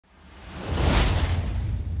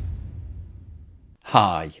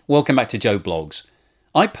Hi, welcome back to Joe Blogs.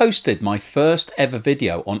 I posted my first ever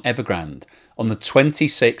video on Evergrande on the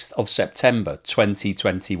 26th of September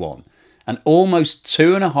 2021, and almost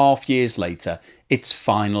 2.5 years later it's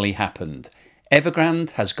finally happened.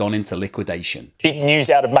 Evergrande has gone into liquidation. Big news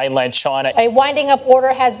out of mainland China. A winding up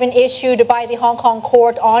order has been issued by the Hong Kong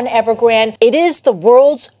court on Evergrande. It is the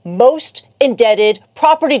world's most indebted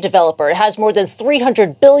property developer. It has more than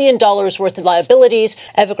 $300 billion worth of liabilities.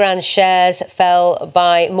 Evergrande shares fell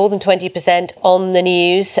by more than 20% on the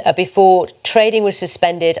news before trading was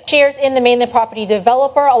suspended. Shares in the mainland property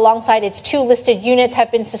developer alongside its two listed units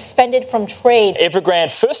have been suspended from trade.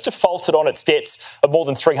 Evergrande first defaulted on its debts of more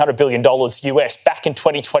than $300 billion US back in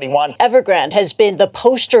 2021. Evergrande has been the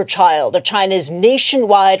poster child of China's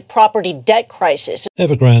nationwide property debt crisis.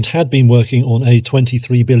 Evergrande had been working on a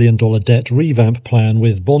 $23 billion debt revamp plan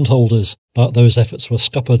with bondholders, but those efforts were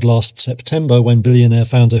scuppered last September when billionaire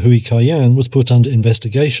founder Hui Kaiyan was put under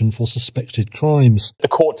investigation for suspected crimes. The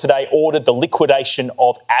court today ordered the liquidation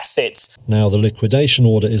of assets. Now the liquidation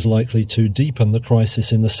order is likely to deepen the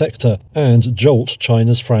crisis in the sector and jolt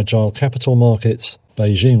China's fragile capital markets.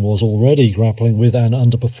 Beijing was already grappling with an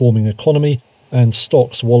underperforming economy and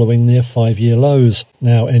stocks wallowing near 5-year lows.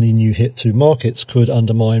 Now any new hit to markets could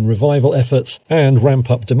undermine revival efforts and ramp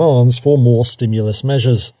up demands for more stimulus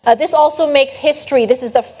measures. This also makes history. This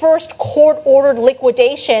is the first court-ordered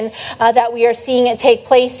liquidation that we are seeing take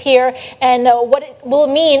place here, and what it will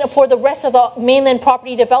mean for the rest of the mainland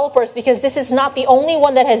property developers, because this is not the only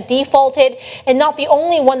one that has defaulted and not the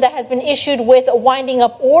only one that has been issued with winding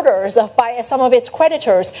up orders by some of its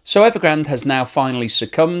creditors. So Evergrande has now finally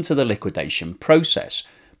succumbed to the liquidation process.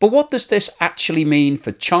 But what does this actually mean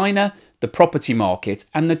for China, the property market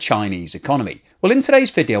and the Chinese economy? Well, in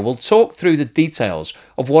today's video we'll talk through the details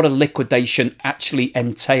of what a liquidation actually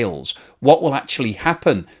entails, what will actually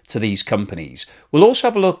happen to these companies. We'll also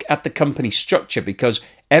have a look at the company structure, because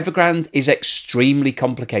Evergrande is extremely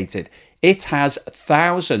complicated. It has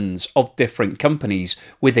thousands of different companies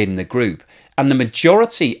within the group, and the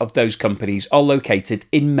majority of those companies are located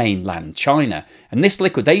in mainland China, and this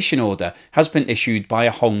liquidation order has been issued by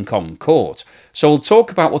a Hong Kong court. So we'll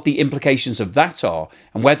talk about what the implications of that are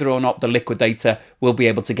and whether or not the liquidator will be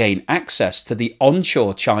able to gain access to the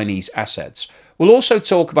onshore Chinese assets. We'll also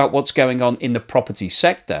talk about what's going on in the property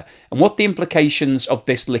sector and what the implications of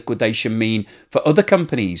this liquidation mean for other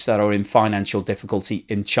companies that are in financial difficulty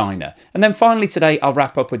in China. And then finally today I'll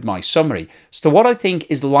wrap up with my summary as to what I think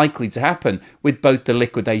is likely to happen with both the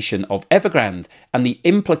liquidation of Evergrande and the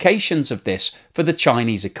implications of this for the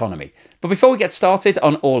Chinese economy. But before we get started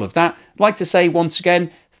on all of that, I'd like to say once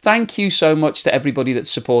again, thank you so much to everybody that's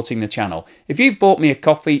supporting the channel. If you've bought me a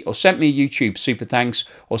coffee or sent me a YouTube super thanks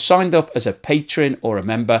or signed up as a patron or a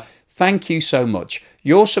member, thank you so much.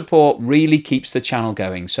 Your support really keeps the channel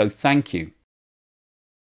going, so thank you.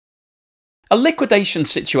 A liquidation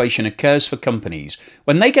situation occurs for companies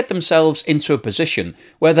when they get themselves into a position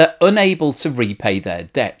where they're unable to repay their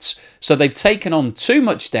debts. So they've taken on too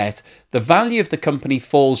much debt, the value of the company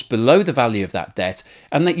falls below the value of that debt,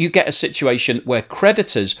 and that you get a situation where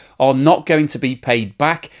creditors are not going to be paid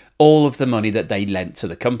back all of the money that they lent to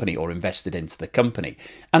the company or invested into the company.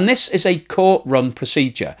 And this is a court-run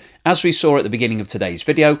procedure. As we saw at the beginning of today's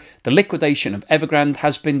video, the liquidation of Evergrande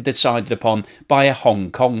has been decided upon by a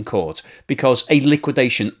Hong Kong court because a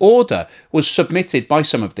liquidation order was submitted by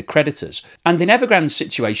some of the creditors. And in Evergrande's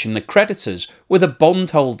situation, the creditors were the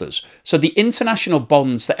bondholders. So the international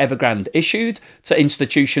bonds that Evergrande issued to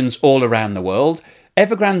institutions all around the world,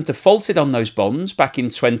 Evergrande defaulted on those bonds back in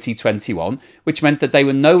 2021, which meant that they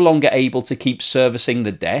were no longer able to keep servicing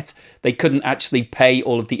the debt. They couldn't actually pay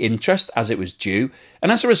all of the interest as it was due. And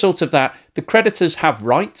as a result of that, the creditors have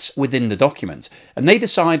rights within the document. And they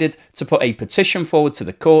decided to put a petition forward to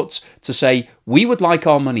the courts to say, we would like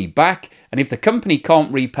our money back. And if the company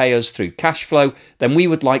can't repay us through cash flow, then we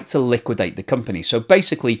would like to liquidate the company. So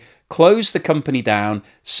basically, close the company down,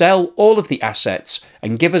 sell all of the assets,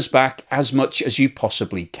 and give us back as much as you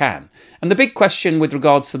possibly can. And the big question with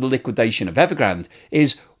regards to the liquidation of Evergrande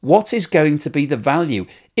is, what is going to be the value?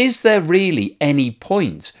 Is there really any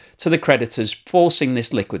point to the creditors forcing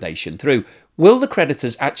this liquidation through? Will the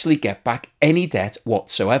creditors actually get back any debt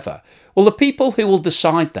whatsoever? Well, the people who will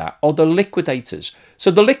decide that are the liquidators.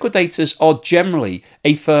 So the liquidators are generally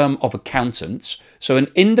a firm of accountants, so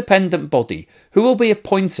an independent body who will be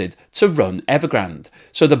appointed to run Evergrande.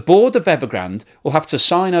 So the board of Evergrande will have to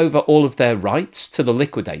sign over all of their rights to the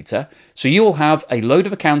liquidator. So you will have a load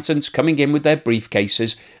of accountants coming in with their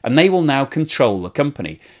briefcases, and they will now control the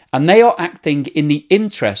company. and they are acting in the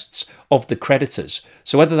interests of the creditors.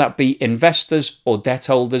 So whether that be investors or debt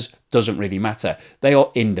holders doesn't really matter. They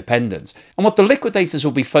are independent. And what the liquidators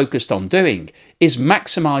will be focused on doing is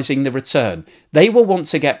maximising the return. They will want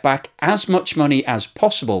to get back as much money as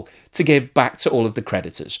possible to give back to all of the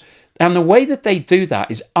creditors. And the way that they do that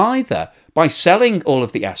is either by selling all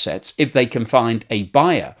of the assets if they can find a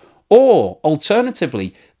buyer, or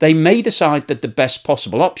alternatively, they may decide that the best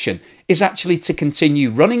possible option is actually to continue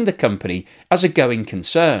running the company as a going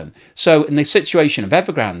concern. So in the situation of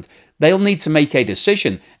Evergrande, they'll need to make a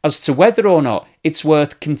decision as to whether or not it's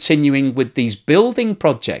worth continuing with these building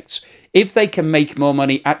projects. If they can make more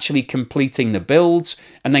money actually completing the builds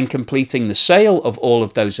and then completing the sale of all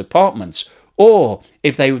of those apartments, or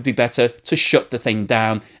if they would be better to shut the thing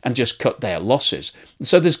down and just cut their losses.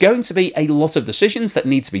 So there's going to be a lot of decisions that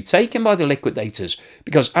need to be taken by the liquidators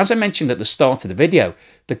because, as I mentioned at the start of the video,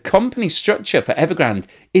 the company structure for Evergrande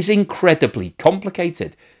is incredibly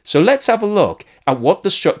complicated. So let's have a look at what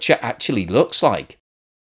the structure actually looks like.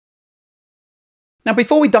 Now,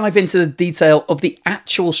 before we dive into the detail of the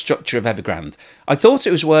actual structure of Evergrande, I thought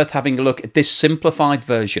it was worth having a look at this simplified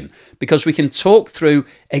version because we can talk through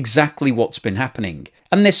exactly what's been happening.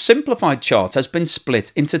 And this simplified chart has been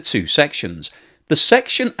split into two sections. The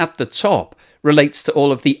section at the top relates to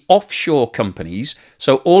all of the offshore companies,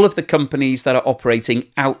 so all of the companies that are operating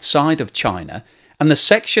outside of China, and the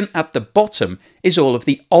section at the bottom is all of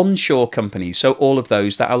the onshore companies, so all of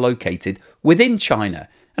those that are located within China.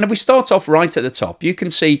 And if we start off right at the top, you can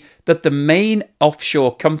see that the main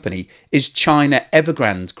offshore company is China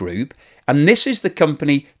Evergrande Group, and this is the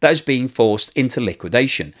company that is being forced into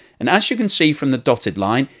liquidation. And as you can see from the dotted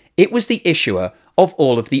line, it was the issuer of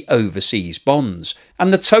all of the overseas bonds.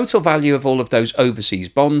 And the total value of all of those overseas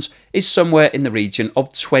bonds is somewhere in the region of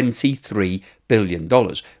 $23 billion,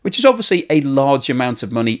 which is obviously a large amount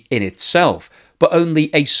of money in itself, but only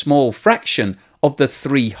a small fraction of the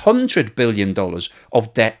 $300 billion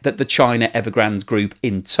of debt that the China Evergrande Group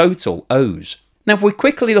in total owes. Now, if we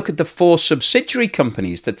quickly look at the four subsidiary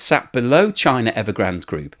companies that sat below China Evergrande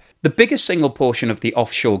Group, the biggest single portion of the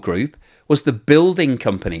offshore group was the building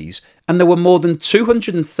companies, and there were more than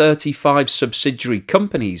 235 subsidiary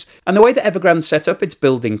companies. And the way that Evergrande set up its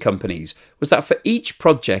building companies was that for each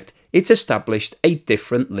project, it established a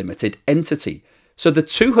different limited entity. So the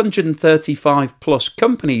 235 plus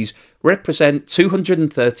companies represent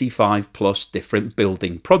 235 plus different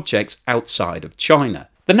building projects outside of China.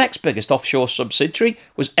 The next biggest offshore subsidiary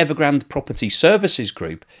was Evergrande Property Services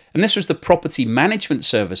Group, and this was the property management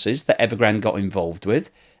services that Evergrande got involved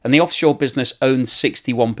with, and the offshore business owned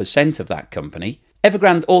 61% of that company.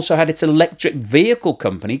 Evergrande also had its electric vehicle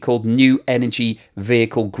company called New Energy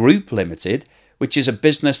Vehicle Group Limited, which is a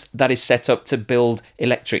business that is set up to build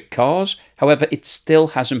electric cars. However, it still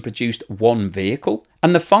hasn't produced one vehicle.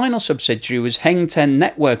 And the final subsidiary was Heng Ten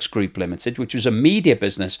Networks Group Limited, which was a media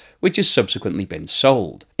business which has subsequently been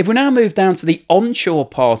sold. If we now move down to the onshore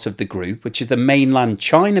part of the group, which is the mainland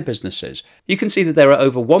China businesses, you can see that there are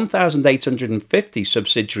over 1,850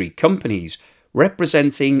 subsidiary companies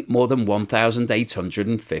representing more than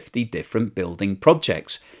 1,850 different building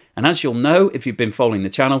projects. And as you'll know, if you've been following the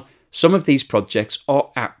channel, some of these projects are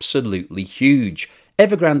absolutely huge.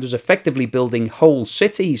 Evergrande was effectively building whole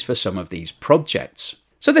cities for some of these projects.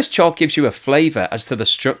 So this chart gives you a flavour as to the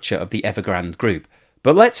structure of the Evergrande Group.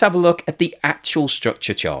 But let's have a look at the actual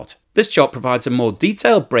structure chart. This chart provides a more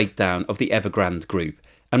detailed breakdown of the Evergrande Group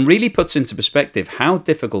and really puts into perspective how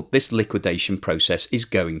difficult this liquidation process is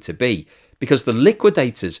going to be, because the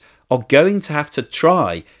liquidators are going to have to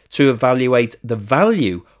try to evaluate the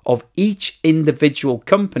value of each individual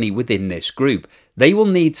company within this group. They will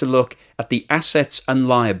need to look at the assets and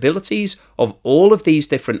liabilities of all of these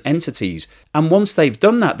different entities, and once they've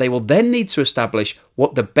done that, they will then need to establish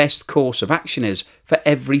what the best course of action is for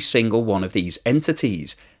every single one of these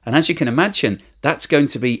entities. And as you can imagine, that's going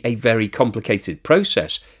to be a very complicated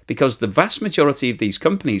process because the vast majority of these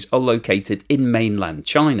companies are located in mainland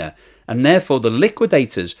China, and therefore the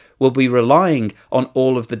liquidators will be relying on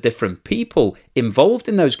all of the different people involved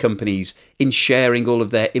in those companies in sharing all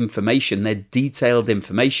of their information, their detailed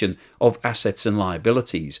information of assets and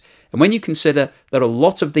liabilities. And when you consider that a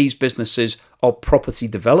lot of these businesses are property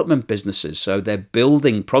development businesses, so they're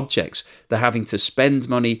building projects, they're having to spend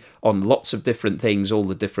money on lots of different things, all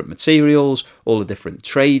the different materials, all the different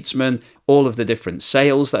tradesmen, all of the different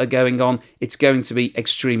sales that are going on, it's going to be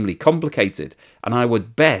extremely complicated. And I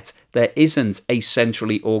would bet there isn't a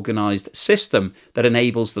centrally organised system that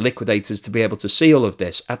enables the liquidators to be able to see all of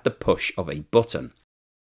this at the push of a button.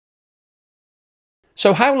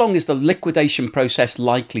 So how long is the liquidation process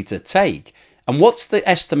likely to take? And what's the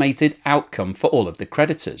estimated outcome for all of the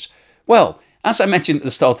creditors? Well, as I mentioned at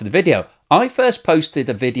the start of the video, I first posted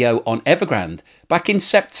a video on Evergrande back in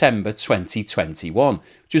September 2021,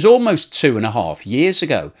 which was almost 2.5 years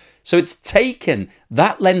ago. So it's taken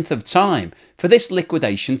that length of time for this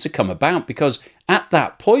liquidation to come about, because at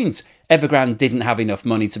that point, Evergrande didn't have enough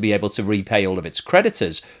money to be able to repay all of its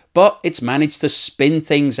creditors, but it's managed to spin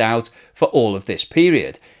things out for all of this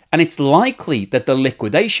period. And it's likely that the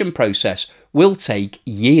liquidation process will take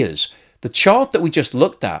years. The chart that we just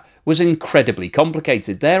looked at was incredibly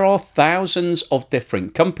complicated. There are thousands of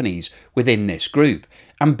different companies within this group,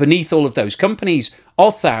 and beneath all of those companies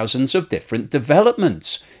are thousands of different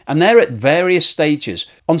developments, and they're at various stages.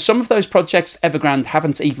 On some of those projects, Evergrande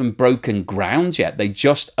haven't even broken ground yet. They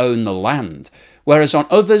just own the land. Whereas on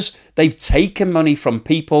others, they've taken money from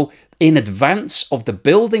people in advance of the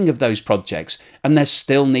building of those projects, and they're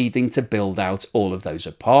still needing to build out all of those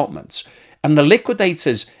apartments. And the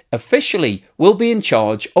liquidators officially will be in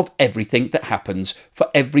charge of everything that happens for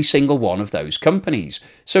every single one of those companies.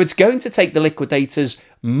 So it's going to take the liquidators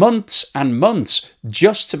months and months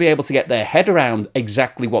just to be able to get their head around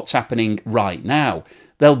exactly what's happening right now.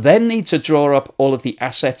 They'll then need to draw up all of the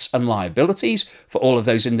assets and liabilities for all of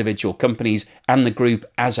those individual companies and the group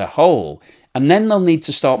as a whole. And then they'll need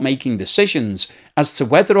to start making decisions as to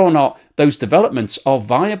whether or not those developments are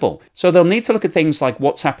viable. So they'll need to look at things like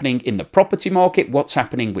what's happening in the property market, what's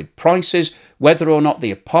happening with prices, whether or not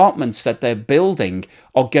the apartments that they're building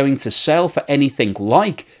are going to sell for anything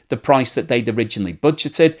like the price that they'd originally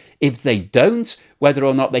budgeted. If they don't, whether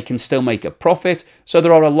or not they can still make a profit. So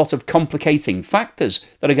there are a lot of complicating factors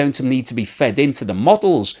that are going to need to be fed into the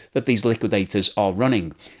models that these liquidators are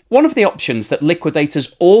running. One of the options that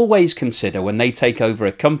liquidators always consider when they take over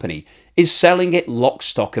a company is selling it lock,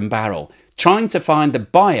 stock and barrel, trying to find a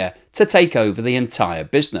buyer to take over the entire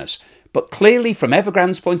business. But clearly, from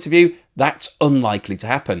Evergrande's point of view, that's unlikely to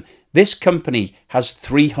happen. This company has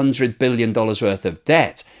 $300 billion worth of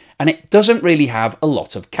debt, and it doesn't really have a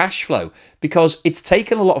lot of cash flow because it's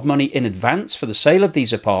taken a lot of money in advance for the sale of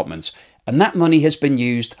these apartments, and that money has been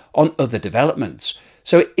used on other developments.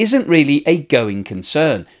 So it isn't really a going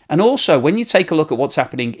concern. And also, when you take a look at what's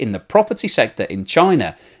happening in the property sector in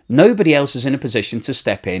China, nobody else is in a position to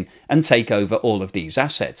step in and take over all of these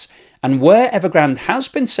assets. And where Evergrande has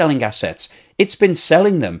been selling assets, it's been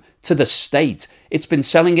selling them to the state. It's been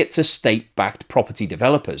selling it to state-backed property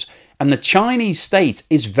developers. And the Chinese state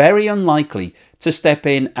is very unlikely to step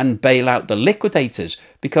in and bail out the liquidators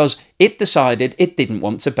because it decided it didn't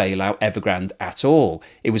want to bail out Evergrande at all.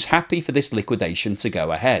 It was happy for this liquidation to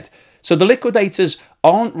go ahead. So the liquidators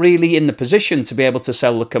aren't really in the position to be able to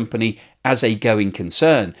sell the company as a going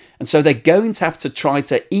concern. And so they're going to have to try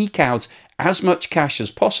to eke out as much cash as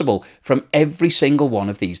possible from every single one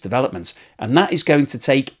of these developments. And that is going to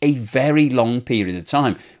take a very long period of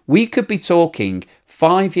time. We could be talking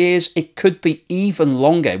 5 years, it could be even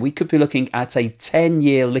longer. We could be looking at a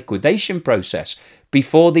 10-year liquidation process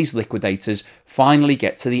before these liquidators finally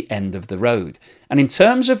get to the end of the road. And in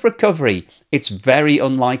terms of recovery, it's very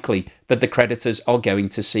unlikely that the creditors are going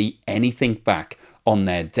to see anything back on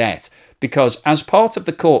their debt, because as part of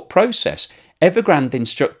the court process, Evergrande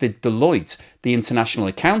instructed Deloitte, the international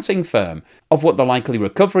accounting firm, of what the likely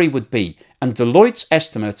recovery would be, and Deloitte's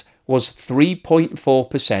estimate was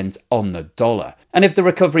 3.4% on the dollar. And if the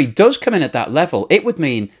recovery does come in at that level, it would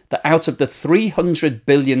mean that out of the $300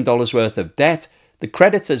 billion worth of debt, the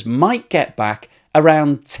creditors might get back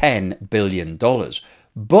around $10 billion.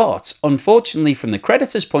 But unfortunately, from the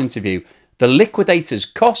creditors' point of view, the liquidators'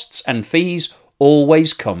 costs and fees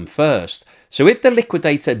always come first. So if the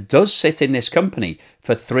liquidator does sit in this company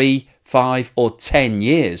for 3, 5 or 10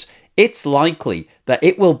 years, it's likely that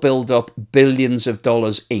it will build up billions of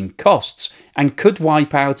dollars in costs and could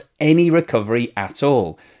wipe out any recovery at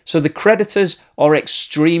all. So the creditors are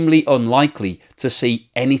extremely unlikely to see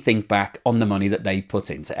anything back on the money that they've put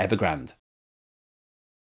into Evergrande.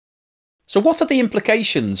 So what are the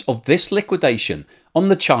implications of this liquidation on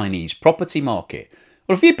the Chinese property market?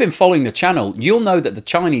 Well, if you've been following the channel, you'll know that the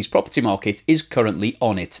Chinese property market is currently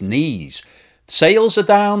on its knees. Sales are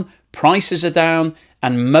down, prices are down,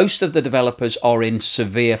 and most of the developers are in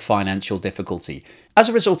severe financial difficulty. As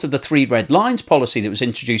a result of the 3 red lines policy that was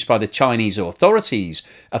introduced by the Chinese authorities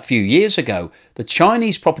a few years ago, the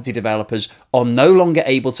Chinese property developers are no longer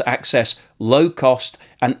able to access low-cost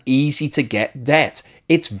and easy-to-get debt.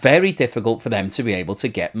 it's very difficult for them to be able to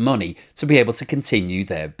get money to be able to continue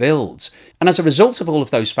their builds. And as a result of all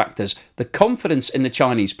of those factors, the confidence in the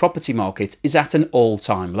Chinese property market is at an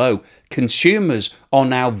all-time low. Consumers are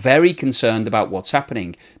now very concerned about what's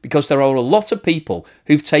happening because there are a lot of people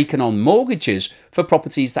who've taken on mortgages for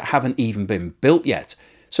properties that haven't even been built yet.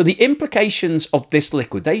 So the implications of this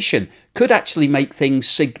liquidation could actually make things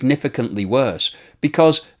significantly worse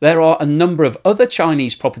because there are a number of other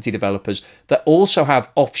Chinese property developers that also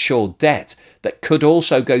have offshore debt that could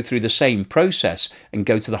also go through the same process and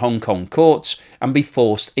go to the Hong Kong courts and be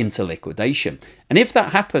forced into liquidation. And if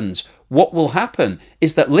that happens, what will happen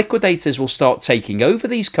is that liquidators will start taking over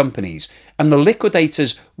these companies, and the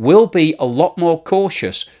liquidators will be a lot more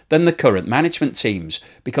cautious than the current management teams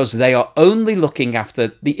because they are only looking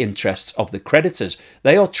after the interests of the creditors.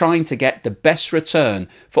 They are trying to get the best return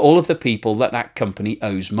for all of the people that that company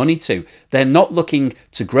owes money to. They're not looking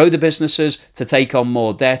to grow the businesses, to take on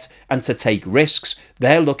more debt and to take risks.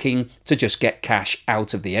 They're looking to just get cash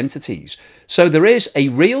out of the entities. So there is a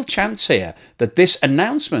real chance here that this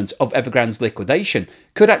announcement of Evergrande's liquidation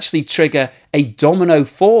could actually trigger a domino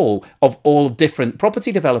fall of all different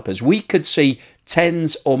property developers. We could see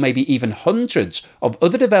tens or maybe even hundreds of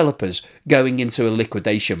other developers going into a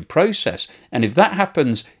liquidation process. And if that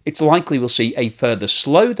happens, it's likely we'll see a further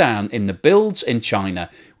slowdown in the builds in China,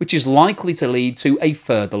 which is likely to lead to a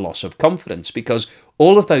further loss of confidence because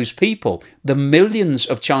all of those people, the millions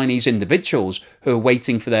of Chinese individuals who are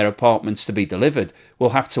waiting for their apartments to be delivered, will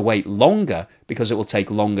have to wait longer because it will take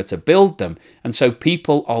longer to build them. And so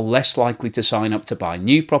people are less likely to sign up to buy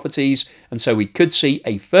new properties. And so we could see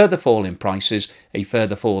a further fall in prices, a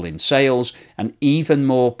further fall in sales, and even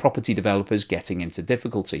more property developers getting into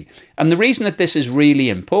difficulty. And the reason that this is really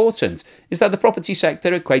important is that the property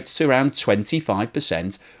sector equates to around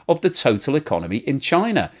 25% of the total economy in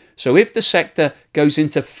China. So if the sector goes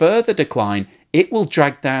into further decline, it will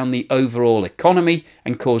drag down the overall economy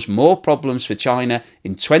and cause more problems for China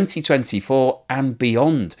in 2024 and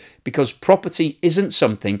beyond, because property isn't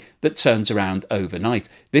something that turns around overnight.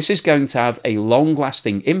 This is going to have a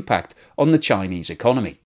long-lasting impact on the Chinese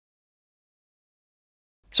economy.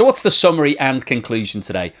 So what's the summary and conclusion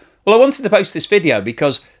today? Well, I wanted to post this video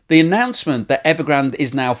because the announcement that Evergrande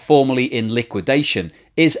is now formally in liquidation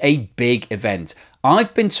is a big event.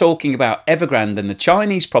 I've been talking about Evergrande and the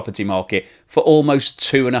Chinese property market for almost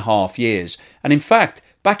 2.5 years. And in fact,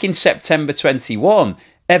 back in September 21,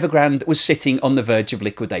 Evergrande was sitting on the verge of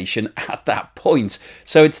liquidation at that point.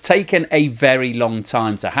 So it's taken a very long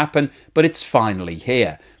time to happen, but it's finally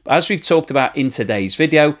here. But as we've talked about in today's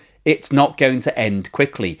video, it's not going to end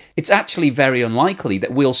quickly. It's actually very unlikely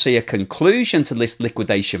that we'll see a conclusion to this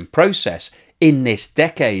liquidation process in this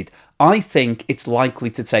decade. I think it's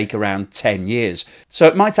likely to take around 10 years. So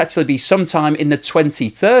it might actually be sometime in the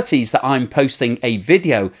 2030s that I'm posting a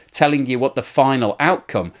video telling you what the final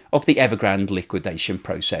outcome of the Evergrande liquidation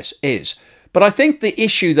process is. But I think the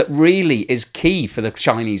issue that really is key for the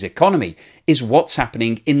Chinese economy is what's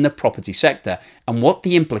happening in the property sector and what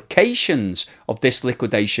the implications of this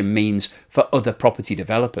liquidation means for other property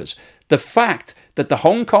developers. The fact that the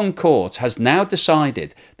Hong Kong court has now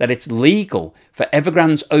decided that it's legal for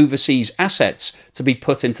Evergrande's overseas assets to be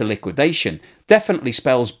put into liquidation definitely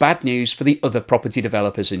spells bad news for the other property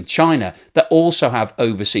developers in China that also have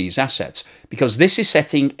overseas assets, because this is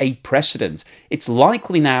setting a precedent. It's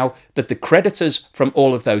likely now that the creditors from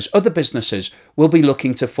all of those other businesses will be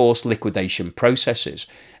looking to force liquidation processes,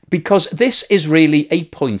 because this is really a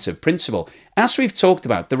point of principle. As we've talked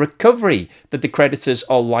about, the recovery that the creditors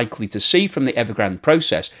are likely to see from the Evergrande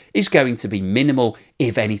process is going to be minimal,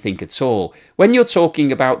 if anything at all. When you're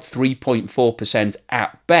talking about 3.4%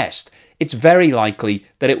 at best, it's very likely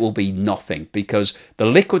that it will be nothing, because the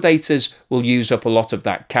liquidators will use up a lot of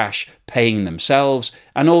that cash paying themselves,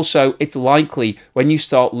 and also it's likely when you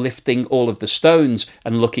start lifting all of the stones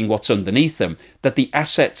and looking what's underneath them, that the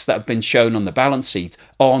assets that have been shown on the balance sheet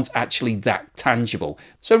aren't actually that tangible.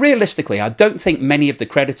 So realistically, I don't think many of the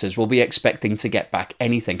creditors will be expecting to get back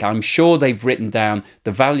anything. I'm sure they've written down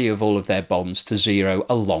the value of all of their bonds to zero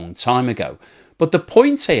a long time ago. But the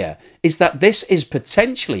point here is that this is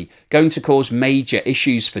potentially going to cause major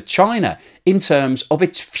issues for China in terms of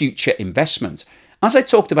its future investment. As I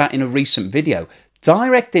talked about in a recent video,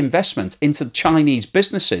 direct investment into Chinese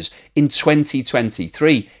businesses in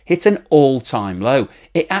 2023 hit an all-time low.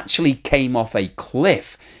 It actually came off a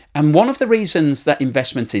cliff. And one of the reasons that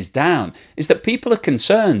investment is down is that people are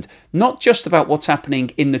concerned not just about what's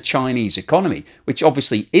happening in the Chinese economy, which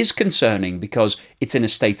obviously is concerning because it's in a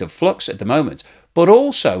state of flux at the moment, but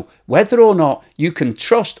also whether or not you can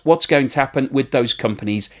trust what's going to happen with those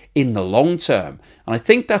companies in the long term. And I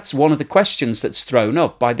think that's one of the questions that's thrown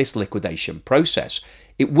up by this liquidation process.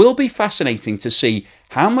 It will be fascinating to see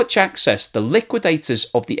how much access the liquidators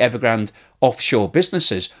of the Evergrande offshore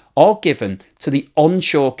businesses are given to the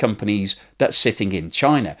onshore companies that's sitting in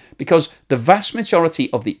China, because the vast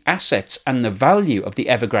majority of the assets and the value of the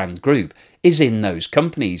Evergrande group is in those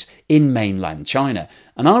companies in mainland China.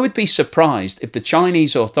 And I would be surprised if the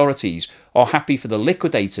Chinese authorities are happy for the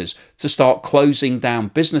liquidators to start closing down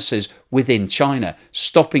businesses within China,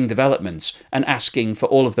 stopping developments and asking for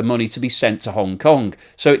all of the money to be sent to Hong Kong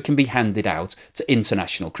so it can be handed out to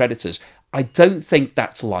international creditors. I don't think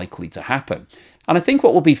that's likely to happen. And I think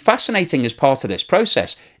what will be fascinating as part of this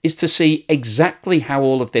process is to see exactly how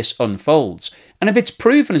all of this unfolds. And if it's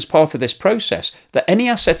proven as part of this process that any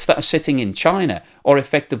assets that are sitting in China are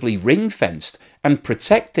effectively ring-fenced and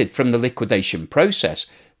protected from the liquidation process,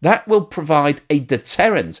 that will provide a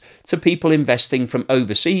deterrent to people investing from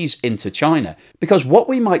overseas into China. Because what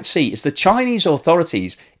we might see is the Chinese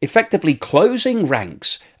authorities effectively closing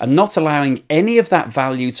ranks and not allowing any of that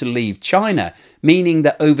value to leave China, meaning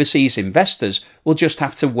that overseas investors will just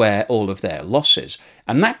have to wear all of their losses.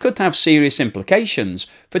 And that could have serious implications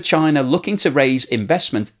for China looking to raise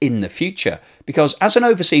investment in the future. Because as an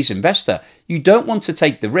overseas investor, you don't want to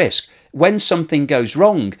take the risk when something goes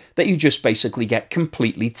wrong that you just basically get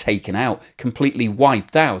completely taken out, completely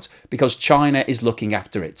wiped out, because China is looking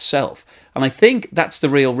after itself. And I think that's the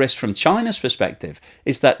real risk from China's perspective,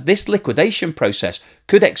 is that this liquidation process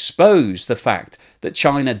could expose the fact that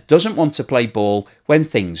China doesn't want to play ball when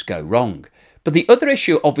things go wrong. But the other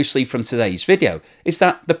issue, obviously, from today's video is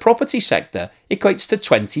that the property sector equates to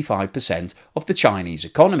 25% of the Chinese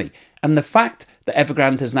economy. And the fact that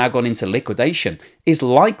Evergrande has now gone into liquidation is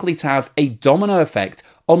likely to have a domino effect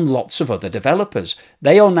on lots of other developers.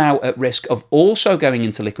 They are now at risk of also going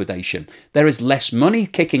into liquidation. There is less money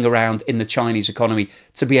kicking around in the Chinese economy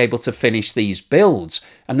to be able to finish these builds.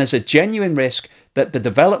 And there's a genuine risk that the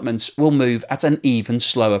developments will move at an even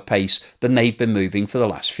slower pace than they've been moving for the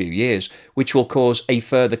last few years, which will cause a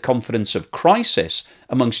further confidence of crisis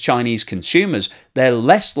amongst Chinese consumers. They're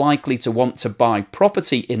less likely to want to buy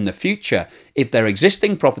property in the future if their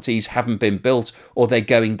existing properties haven't been built or they're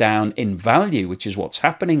going down in value, which is what's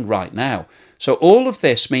happening right now. So all of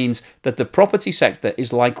this means that the property sector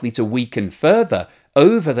is likely to weaken further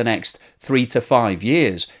over the next 3 to 5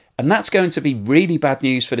 years. And that's going to be really bad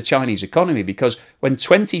news for the Chinese economy, because when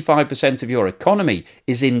 25% of your economy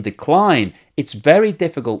is in decline, it's very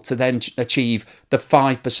difficult to then achieve the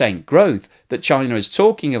 5% growth that China is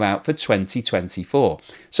talking about for 2024.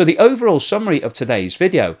 So the overall summary of today's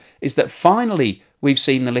video is that finally we've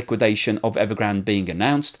seen the liquidation of Evergrande being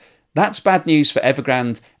announced. That's bad news for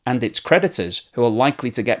Evergrande and its creditors, who are likely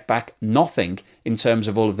to get back nothing in terms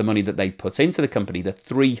of all of the money that they put into the company, the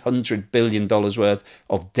 $300 billion worth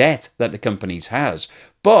of debt that the company has.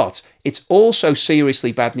 But it's also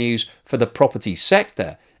seriously bad news for the property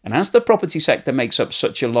sector. And as the property sector makes up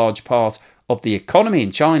such a large part of the economy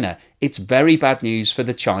in China, it's very bad news for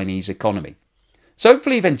the Chinese economy. So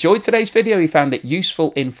hopefully you've enjoyed today's video, you found it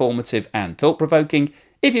useful, informative and thought-provoking.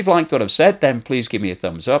 If you've liked what I've said, then please give me a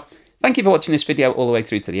thumbs up. Thank you for watching this video all the way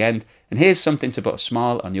through to the end, and here's something to put a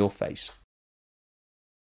smile on your face.